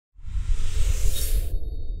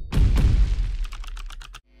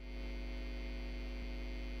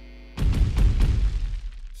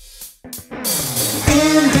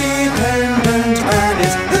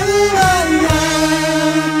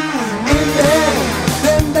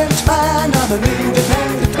I'm an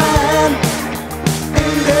independent man.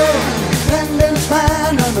 Independent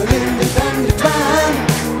man, I'm an independent man.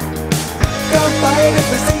 Don't bite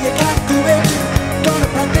if I say you can't do it. Gonna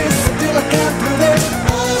practice until I can't prove it.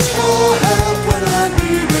 Ask for help when I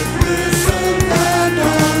need it. Listen and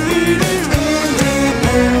don't need it.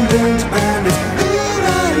 Independent man is who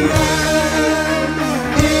I am.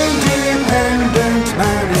 Independent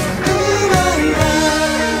man is who I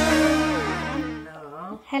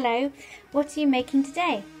am. Hello, what are you making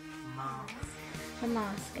today? Mask. A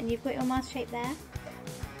mask, and you've got your mask shape there.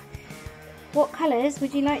 What colours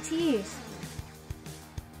would you like to use?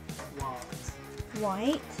 White.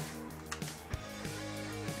 White.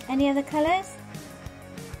 Any other colours?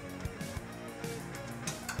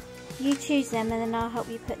 You choose them and then I'll help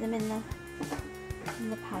you put them in the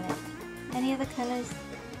palette. Any other colours?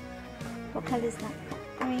 What colour is that?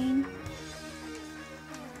 Green.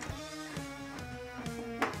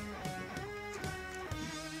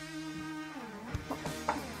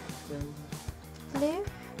 Blue?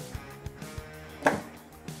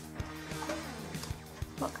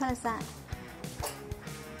 What colour is that?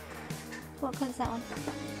 What colour is that one?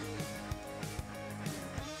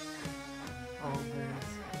 Orange.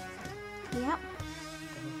 Yep.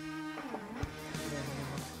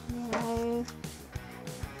 Yellow.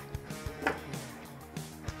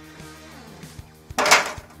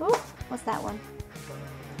 Oh, what's that one?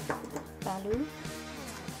 Baloo.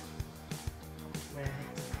 Red.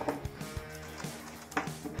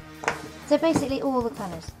 So basically all the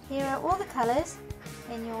colours. Here are all the colours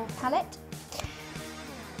in your palette.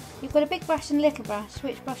 You've got a big brush and a little brush.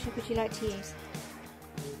 Which brush would you like to use?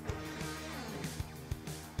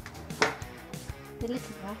 The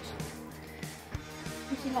little brush.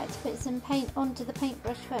 Would you like to put some paint onto the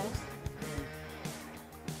paintbrush first?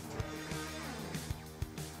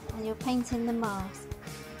 And you're painting the mask.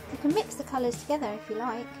 You can mix the colours together if you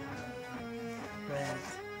like. Red.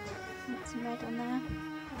 Put some red on there.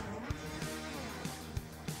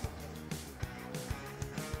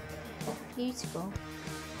 Beautiful.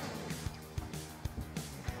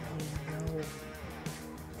 Yellow.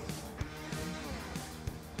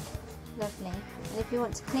 Lovely. And if you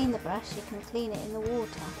want to clean the brush, you can clean it in the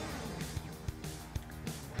water.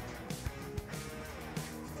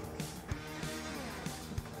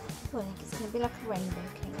 Oh, I think it's going to be like a rainbow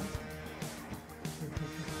cleaning.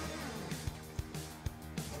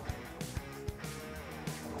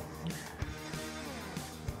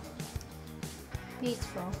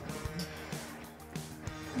 Beautiful.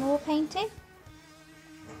 More painting?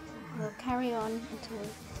 We'll carry on until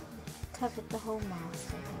we've covered the whole mask,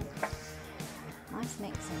 I think. Nice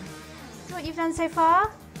mixing. This is what you've done so far.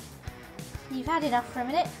 You've had enough for a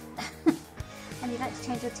minute. And you'd like to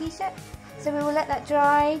change your t-shirt. So we will let that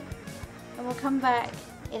dry and we'll come back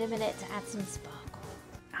in a minute to add some sparkle.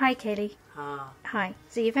 Hi Kaylee. Hi.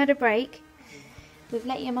 So you've had a break. We've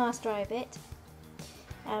let your mask dry a bit.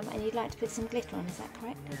 And you'd like to put some glitter on, is that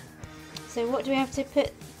correct? Yeah. So what do we have to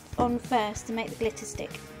put on first to make the glitter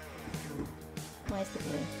stick? Where's the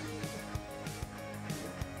glue?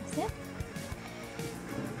 That's it.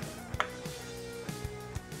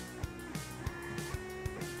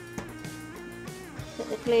 Put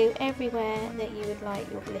the glue everywhere that you would like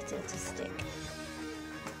your glitter to stick.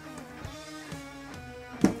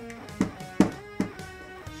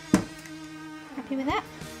 Happy with that?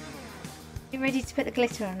 You ready to put the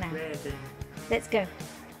glitter on now? Ready. Let's go.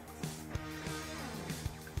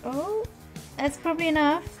 Oh, that's probably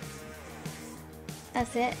enough.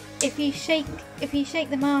 That's it. If you shake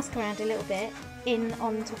the mask around a little bit in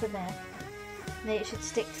on top of there, then it should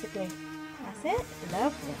stick to the glue. That's it.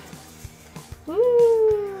 Lovely.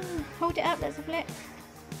 Woo! Hold it up. Let's have a look.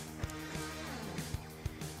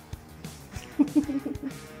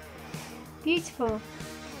 Beautiful.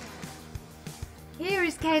 Here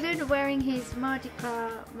is Caden wearing his Mardi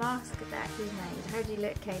Gras mask that he made. How do you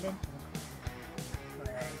look, Caden?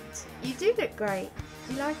 Great. You do look great.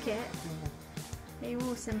 Do you like it? Yeah. You're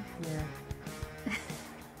awesome. Yeah.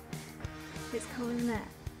 It's cool, isn't it?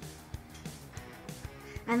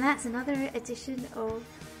 And that's another edition of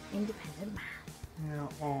Independent Man. No,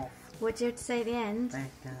 off. What do you have to say at the end?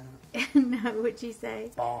 Thank No, what do you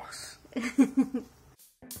say? Boss.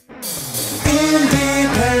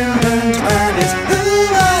 Independent man is who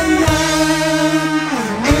I am.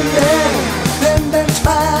 Independent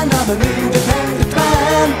man, I'm an independent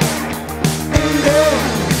man.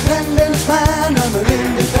 Independent man, I'm an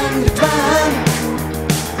independent man.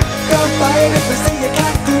 Don't bite if I say you can't.